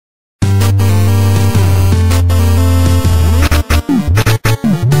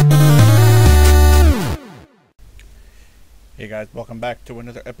guys, welcome back to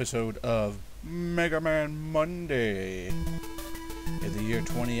another episode of Mega Man Monday in the year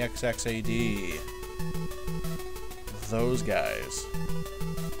 20XXAD. Those guys.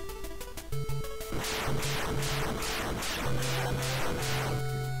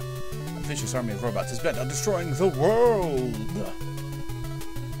 A vicious army of robots is bent on destroying the world.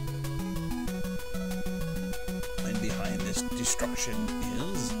 And behind this destruction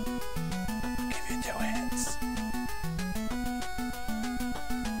is... give you two hands.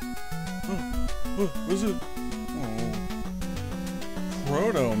 What's it? Oh.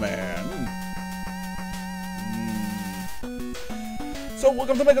 Proto Man. So,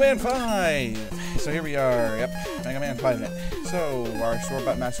 welcome to Mega Man 5! So here we are, yep, Mega Man 5. So, our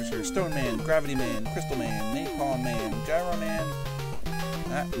robot masters here: Stone Man, Gravity Man, Crystal Man, Napalm Man, Gyro Man.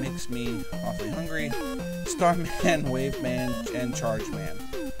 That makes me awfully hungry. Star Man, Wave Man, and Charge Man.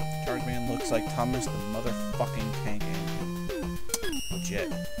 Charge Man looks like Thomas the motherfucking Tank Engine.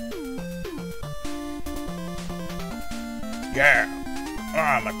 Legit. Yeah!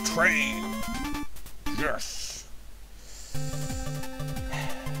 I'm a train! Yes!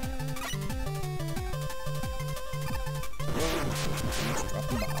 Whoa,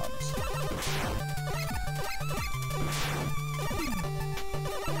 dropping bombs.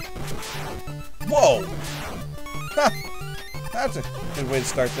 Whoa! Huh! That's a good way to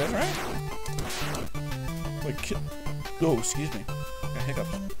start this, right? Like, oh, excuse me. Got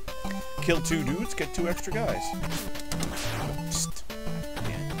hiccups. Kill 2 dudes, get 2 extra guys. Psst.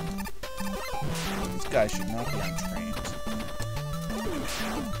 Yeah. These guys should not be on trains.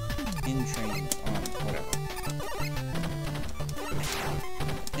 In trains, on whatever.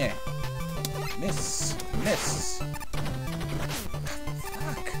 Yeah. Miss. Miss.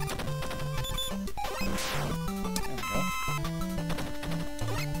 Fuck. There we go.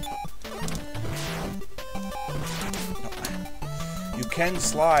 No. You can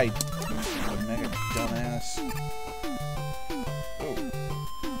slide. Mega dumbass. Oh.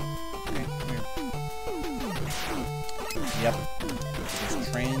 Okay, here. Yep. These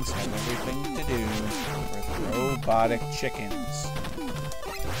trains have everything to do with robotic chickens.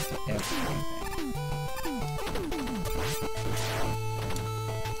 Everything.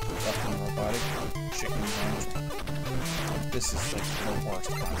 Fucking robotic chickens on trains. This is like the worst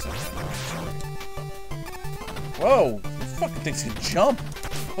concept ever. Whoa! This fucking things can jump!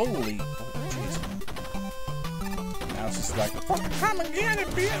 Holy. Jeez. Now it's just like, fucking come and get it,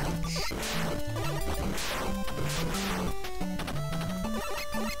 bitch!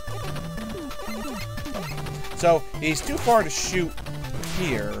 So, he's too far to shoot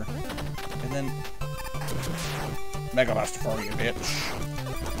here, and then... Mega Buster for you, bitch.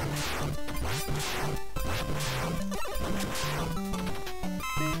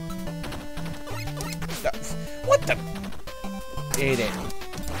 What the... Ate it.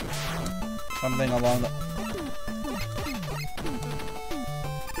 Something along the...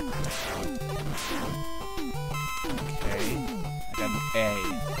 Okay. I got an A.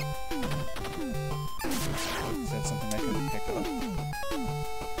 Is that something I can pick up?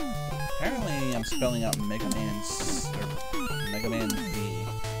 Apparently I'm spelling out Mega Man V.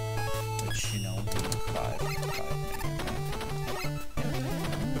 Which, you know, 5 Mega Man.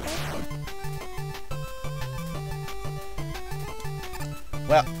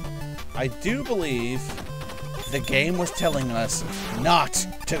 Well, I do believe the game was telling us not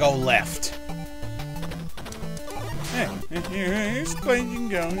to go left. You're sliding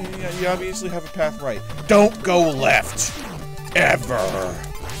down. You obviously have a path right. Don't go left. Ever.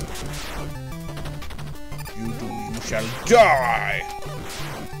 You shall die.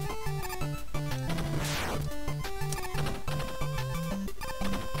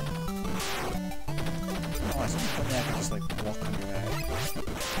 Oh, I can just like walk under that.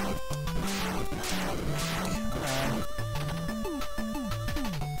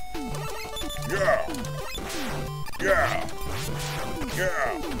 Yeah! Yeah!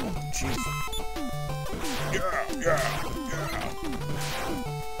 Yeah! Oh, jeez. Yeah!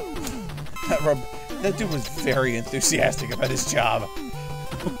 That dude was very enthusiastic about his job.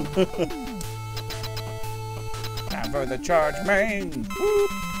 Time for the charge, man! Woo.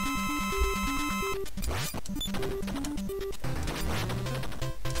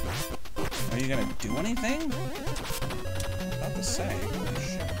 Are you gonna do anything? About to say.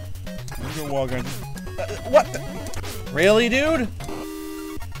 I'm gonna walk on. What the? Really, dude?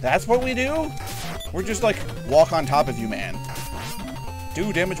 That's what we do? We're just like, walk on top of you, man.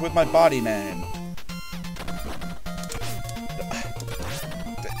 Do damage with my body, man.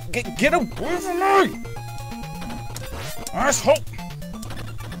 Get away from me! Asshole!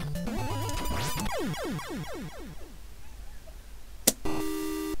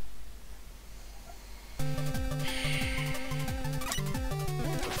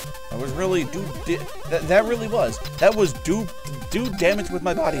 was really that really was. That was do damage with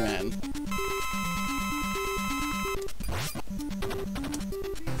my body, man.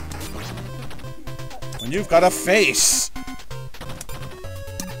 When you've got a face.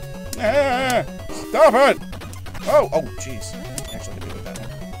 Ah, stop it! Oh, jeez. Actually, I can do with that one.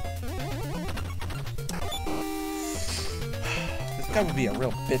 This guy would be a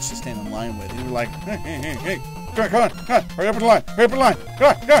real bitch to stand in line with. He'd be like, hey, come on, hurry up in line, come on,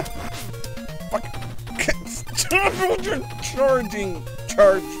 fuck. You're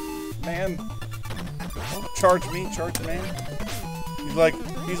charge, man. Don't charge me, charge the man.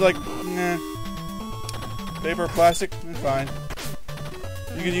 He's like, nah. Paper, plastic, it's fine.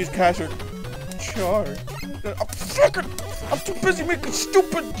 You can use cash or charge. I'm too busy making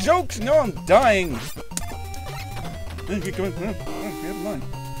stupid jokes. No, I'm dying. Come on, we have mine.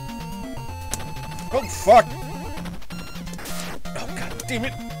 Oh, fuck. Oh, god damn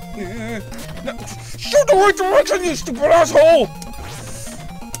it. No, shoot the right direction, you stupid asshole.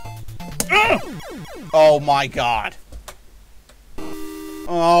 Oh, my god.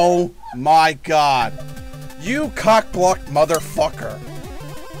 Oh, my god. You cock-blocked motherfucker.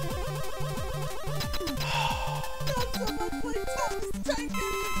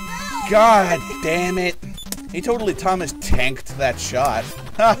 God damn it. He totally Thomas tanked that shot.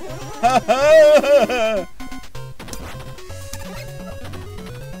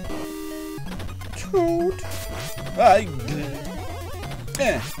 Toot.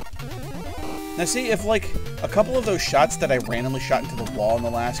 Now see, if like a couple of those shots that I randomly shot into the wall in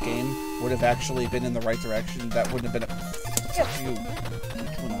the last game would have actually been in the right direction, that wouldn't have been a fuck you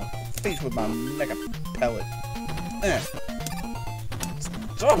to the face with my mega pellet.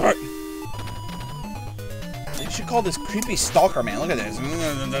 Stop it! You should call this creepy stalker man. Look at this.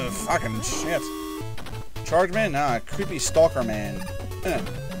 Fucking shit. Charge man? Nah, creepy stalker man.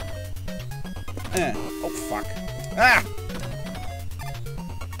 Oh fuck. Ah!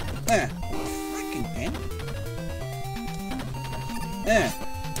 Freaking man.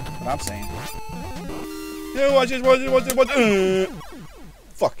 What I'm saying. Yeah, watch this.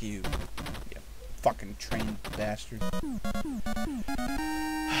 Fuck you. You fucking trained bastard.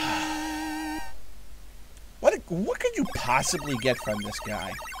 What could you possibly get from this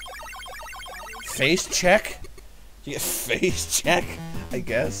guy? Face check? You get face check, I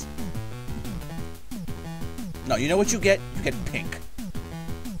guess. No, you know what you get? You get pink.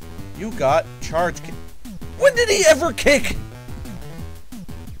 You got charge kick. When did he ever kick?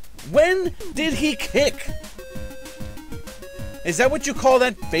 When did he kick? Is that what you call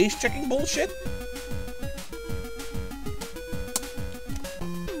that face checking bullshit?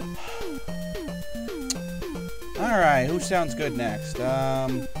 Alright, who sounds good next?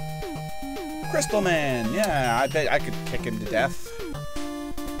 Crystal Man. Yeah, I bet I could kick him to death.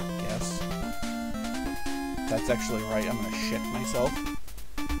 Guess. That's actually right. I'm gonna shit myself.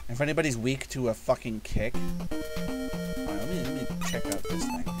 If anybody's weak to a fucking kick. Alright, let me check out this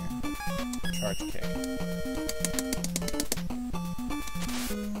thing here. Charge kick.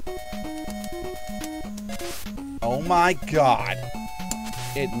 Oh my god.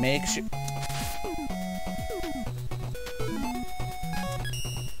 It makes you...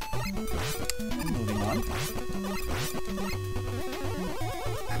 Moving on.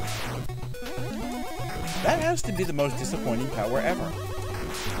 That has to be the most disappointing power ever.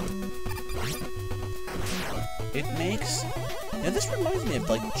 It makes... Now this reminds me of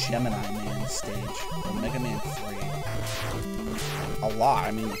like Gemini Man's stage from Mega Man 3. A lot.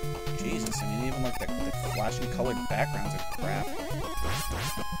 I mean, Jesus. I mean, even like the flashing colored backgrounds are crap.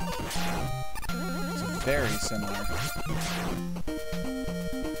 It's very similar.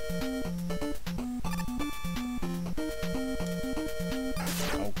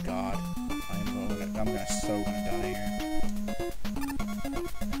 Oh god. I'm so gonna die here.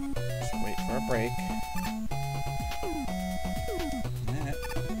 Just wait for a break.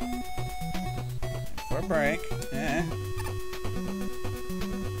 For a break.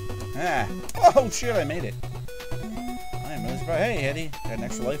 Oh shit, I made it. I am really surprised. Hey Eddie, got an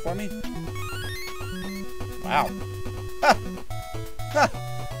extra life for me? Wow. Ha! Ha!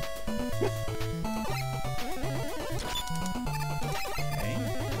 Okay.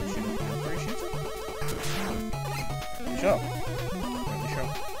 Shoot him after he shoots him. Show.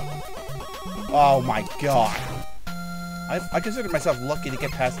 Oh my god. I consider myself lucky to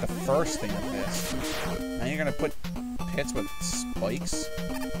get past the first thing of this. Now you're gonna put pits with spikes?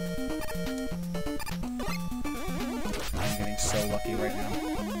 I'm getting so lucky right now.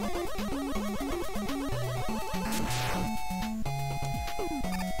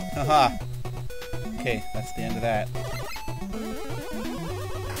 Haha. Okay, that's the end of that.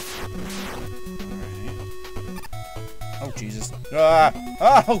 Oh, Jesus.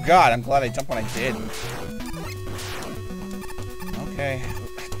 Oh, God. I'm glad I jumped when I did. Okay.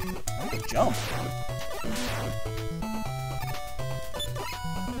 Jump.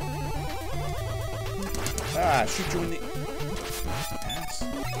 Shoot you in the ass.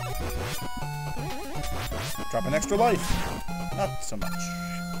 Drop an extra life. Not so much.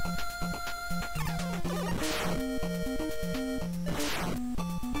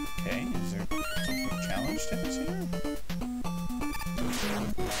 Okay, is there some challenge to this here?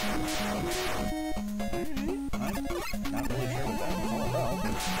 Alright, I'm not really sure what that was all about.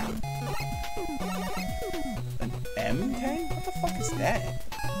 An M tank? What the fuck is that?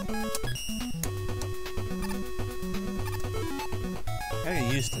 I gotta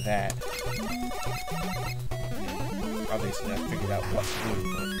get used to that. Obviously, I figured out what to do,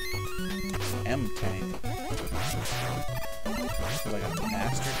 but M tank. So like a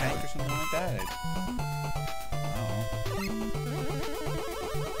master tank or something like that? Oh.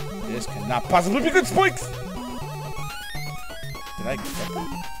 This cannot possibly be good spikes! Did I get them?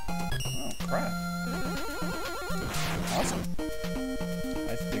 Oh, crap. Awesome.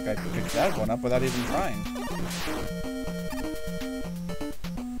 I think I picked that one up without even trying.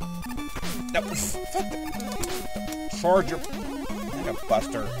 No, fuck that. Charger. Like a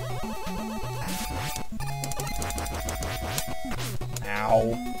buster. Ow.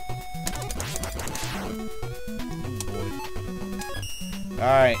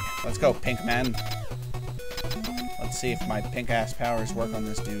 Alright, let's go, pink man. Let's see if my pink ass powers work on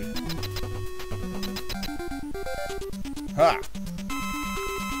this dude. Ha!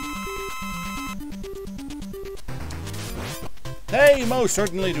 They most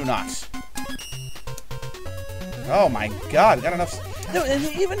certainly do not. Oh my god, got enough. No, and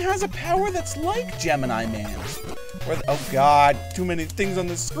it even has a power that's like Gemini Man's. Oh god, too many things on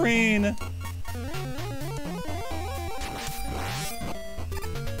the screen.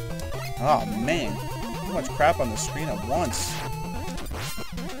 Oh man, too much crap on the screen at once.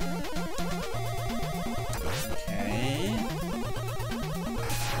 Okay.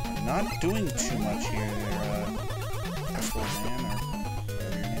 Not doing too much here there, Crystal Man, or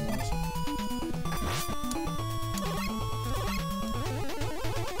whatever your name was.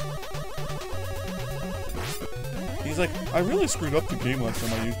 He's like, I really screwed up the game last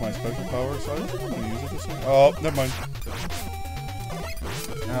time I used my special power, so I don't think I'm gonna use it this time. Oh, never mind.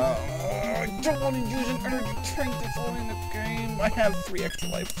 I don't want to use an energy tank that's all in the game. I have 3 extra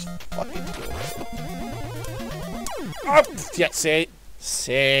lives. Fucking go. Oh, yeah, see.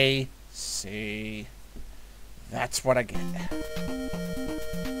 That's what I get.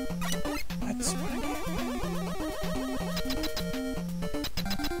 That's what I get.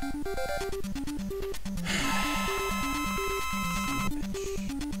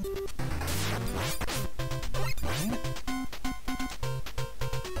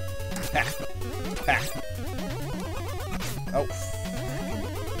 Oh.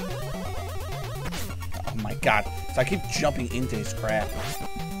 Oh my god. So I keep jumping into his crap.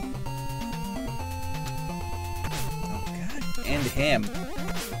 Oh god. And him.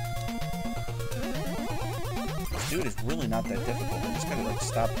 This dude is really not that difficult. I just gotta like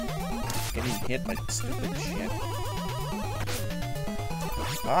stop getting hit by stupid shit.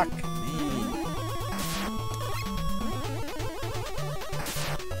 Fuck me.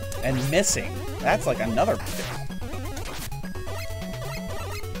 And missing. That's like another difficult.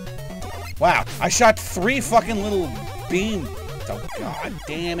 Wow, I shot 3 fucking little beams. Oh, god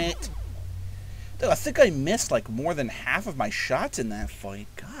damn it. Dude, I think I missed like more than half of my shots in that fight.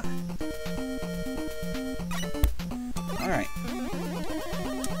 God. Alright.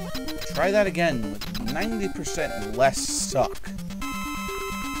 Try that again with 90% less suck.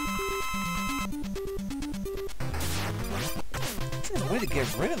 There's a way to get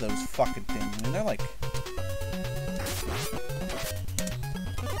rid of those fucking things. I mean, they're like...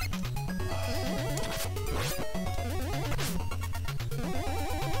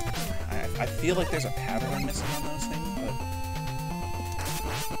 I feel like there's a pattern I'm missing on those things, but...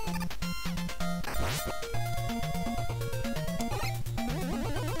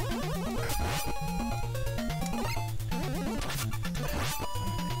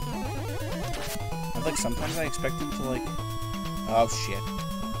 like, sometimes I expect them to, like... Oh, shit.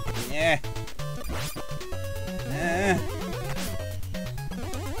 Yeah.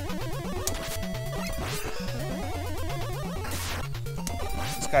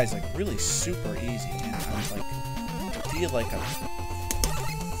 This guy's, like, really super easy, and I'm, like... I feel like I'm...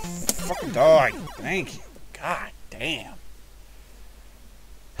 Fucking die. Thank you. God damn.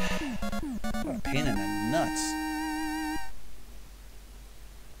 What a pain in the nuts.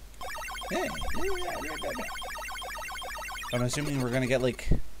 I'm assuming we're gonna get like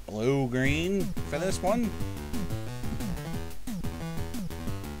blue-green for this one.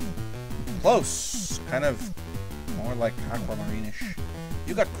 Close. Kind of more like aquamarine-ish.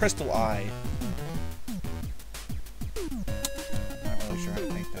 You got crystal eye. Not really sure how to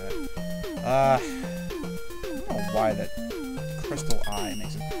paint that. I don't know why that crystal eye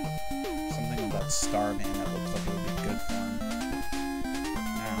makes it something about Starman that looks like it would be good for him.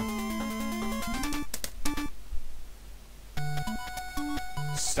 Now.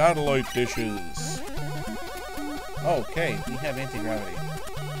 Satellite dishes. Okay, we have anti-gravity.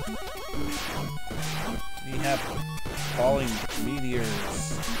 We have falling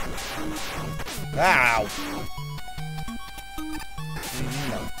meteors. Ow! In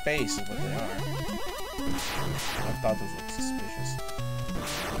the face is what they are. I thought those looked suspicious.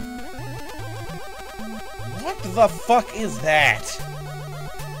 What the fuck is that?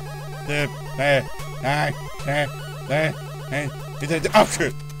 Oh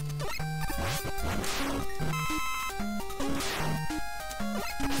shit!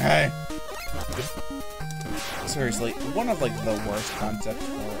 Hey. Seriously, one of like the worst concepts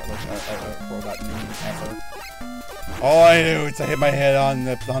for like a robot minion ever. All I do is I hit my head on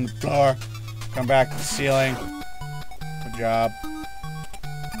the floor, come back to the ceiling. Good job.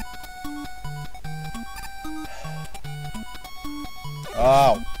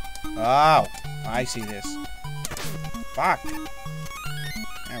 Oh, oh, I see this. Fuck.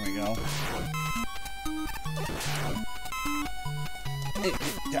 There we go.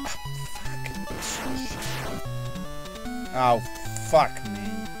 Oh, fuck me.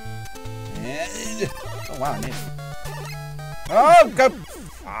 Oh, wow, I made it. Oh, God.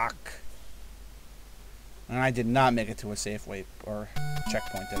 Fuck. And I did not make it to a safe way or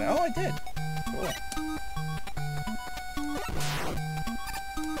checkpoint today. Oh, I did. Cool.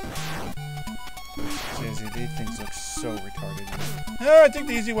 Seriously, these things look so retarded. Oh, I take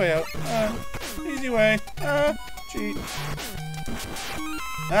the easy way out. Easy way. Cheat.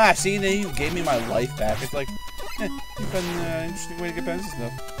 Ah, see, then you gave me my life back. It's like, you've got an interesting way to get past this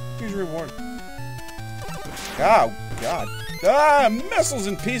stuff. Here's your reward. Oh, God. Ah, missiles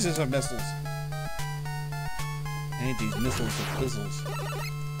and pieces of missiles. I hate these missiles with fizzles.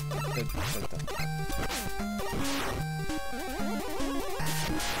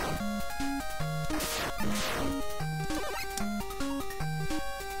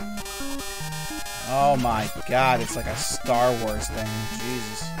 Oh my God, it's like a Star Wars thing.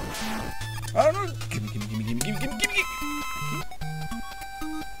 Jesus. I don't know. Gimme.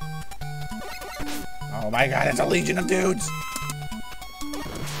 Oh my God, it's a legion of dudes.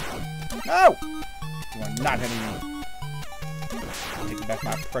 No! You are not hitting me. I'm taking back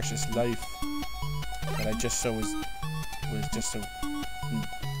my precious life that I just so was just so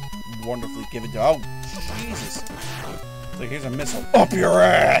wonderfully given to. Oh, Jesus. It's like, here's a missile up your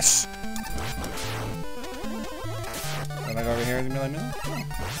ass! When I go over here, is it gonna be like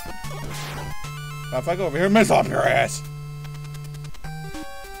missile? Oh. If I go over here, missile up your ass!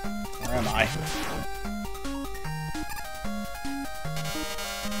 Where am I?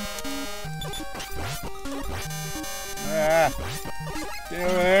 Ah! Stay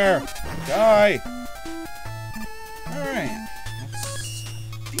over there! Die! Alright. Let's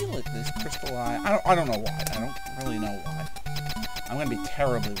feel it, this crystal eye. I don't know why. I don't really know why. I'm gonna be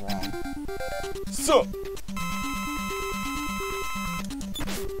terribly wrong. So!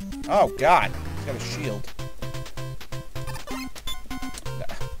 Oh, God. He's got a shield.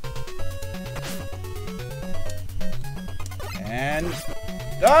 And...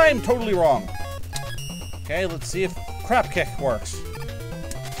 I'm totally wrong. Okay, let's see if crap kick works.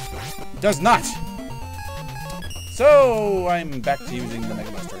 It does not. So, I'm back to using the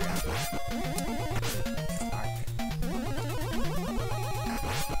Mega Buster again.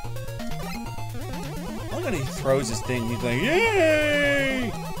 Look at he throws his thing. He's like,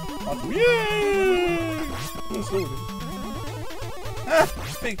 yay! Yay! Ah!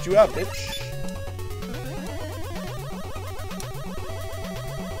 Picked you up, bitch.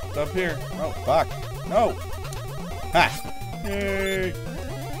 It's up here. Oh, fuck. No! Ha! Yay!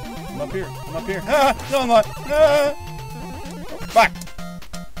 I'm up here. I'm up here. Ah! No, I'm not. Ah! Oh, fuck!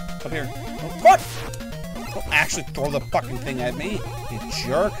 Up here. Oh, fuck! Don't actually throw the fucking thing at me, you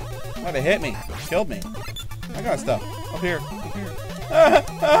jerk. Might have hit me. Killed me. I got stuff. Up here. Up here.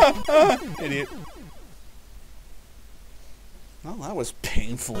 Idiot. Well, that was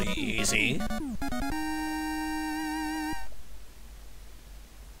painfully easy.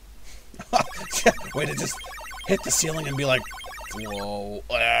 Way to just hit the ceiling and be like, whoa.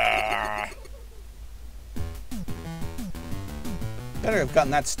 Ah. Better have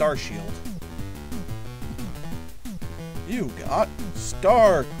gotten that star shield. You got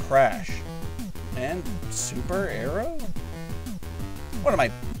Star Crash. And Super Arrow? What am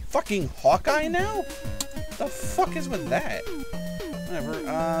I, fucking Hawkeye now? The fuck is with that? Whatever,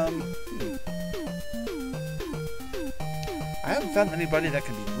 I haven't found anybody that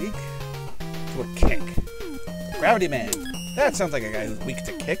can be weak to a kick. Gravity Man. That sounds like a guy who's weak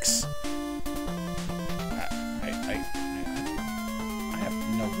to kicks. I have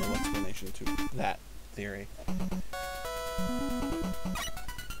no real explanation to that theory.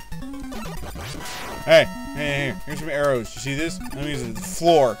 Hey, here's some arrows. You see this? Let me use the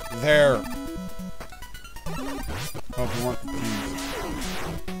floor. There. Hope you weren't confused.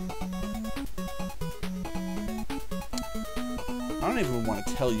 I don't even want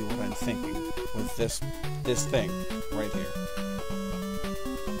to tell you what I'm thinking with this thing right here.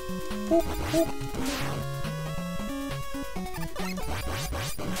 Boop, boop.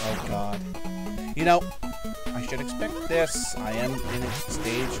 Oh God. You know, I should expect this. I am in a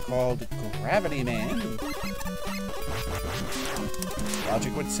stage called Gravity Man.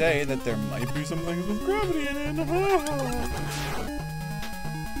 Logic would say that there might be some things with gravity in it.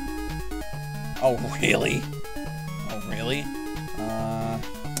 Oh, really? Oh, really?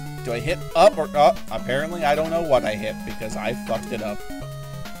 Do I hit up or up? Apparently, I don't know what I hit because I fucked it up.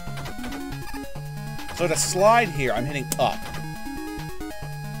 So to slide here, I'm hitting up.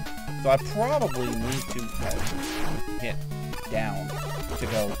 So I probably need to hit down to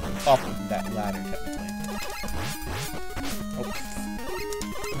go up that ladder, technically. Oh,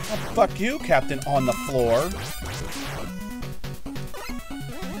 fuck you, Captain on the floor.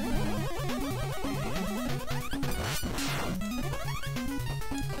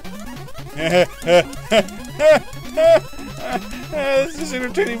 This is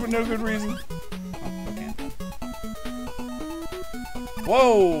entertaining for no good reason. Oh, okay.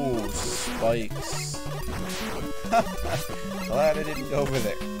 Whoa! Spikes. Glad I didn't go over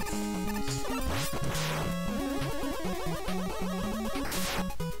there.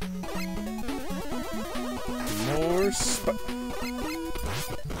 More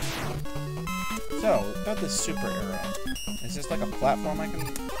So, about this super arrow. Is this like a platform I can...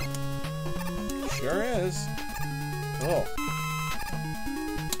 Sure is. Cool.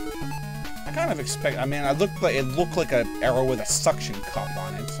 I kind of expect... I mean, it looked like an arrow with a suction cup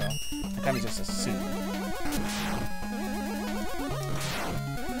on it, so I kind of just assumed.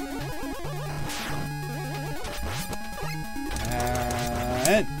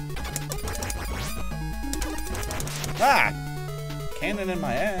 And... Ah! Cannon in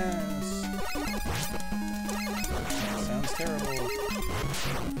my ass. That sounds terrible.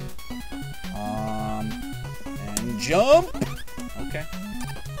 And jump! Okay.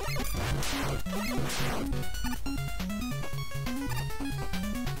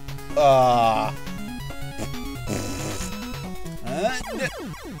 Oh.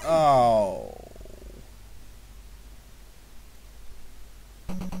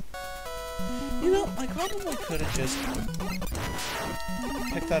 You know, I probably could have just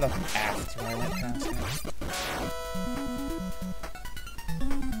picked that up after I went past it.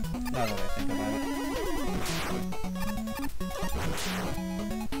 Now that I think about it.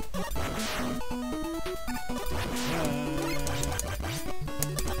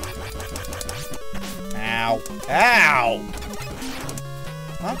 Ow. Ow!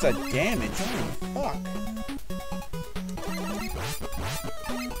 Lots of damage. Holy fuck.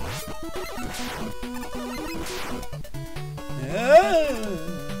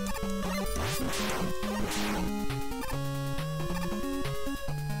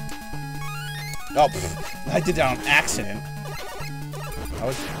 Oh, I did that on accident. I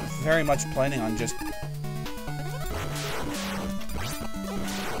was very much planning on just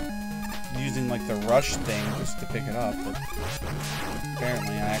using like the rush thing just to pick it up, but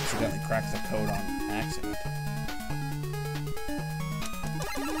apparently I accidentally cracked the code on accident.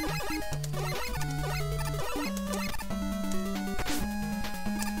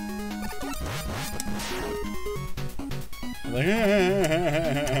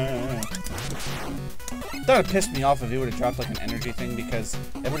 That would have pissed me off if it would have dropped like an energy thing, because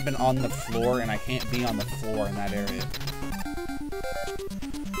it would have been on the floor and I can't be on the floor in that area.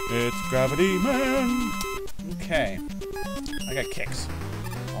 It's Gravity Man! Okay. I got kicks.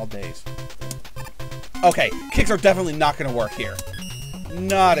 All days. Okay, kicks are definitely not going to work here.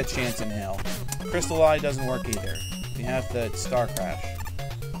 Not a chance in hell. Crystal Eye doesn't work either. We have the Star Crash.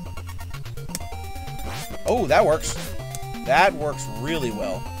 Oh, that works. That works really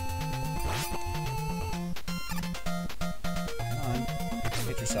well. Come on.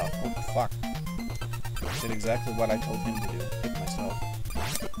 Hit yourself. Oh, fuck. Did exactly what I told him to do. Hit myself.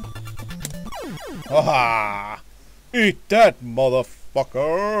 Ah! Eat that,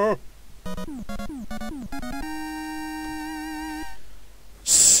 motherfucker!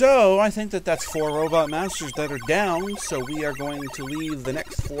 So, I think that's 4 Robot Masters that are down, so we are going to leave the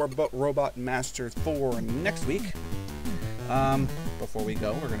next 4 Robot Masters for next week. Before we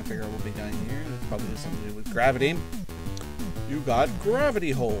go, we're going to figure out what we got here. It probably has something to do with gravity. You got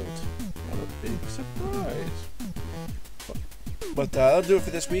Gravity Hold. What a big surprise. But that'll do it for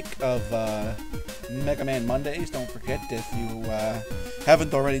this week of Mega Man Mondays. Don't forget, if you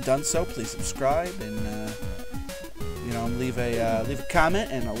haven't already done so, please subscribe and you know, leave a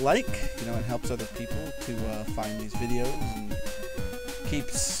comment and a like. You know, it helps other people to find these videos and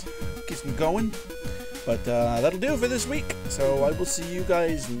keeps them going. But that'll do it for this week. So I will see you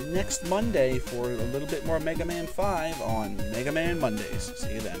guys next Monday for a little bit more Mega Man 5 on Mega Man Mondays.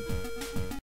 See you then.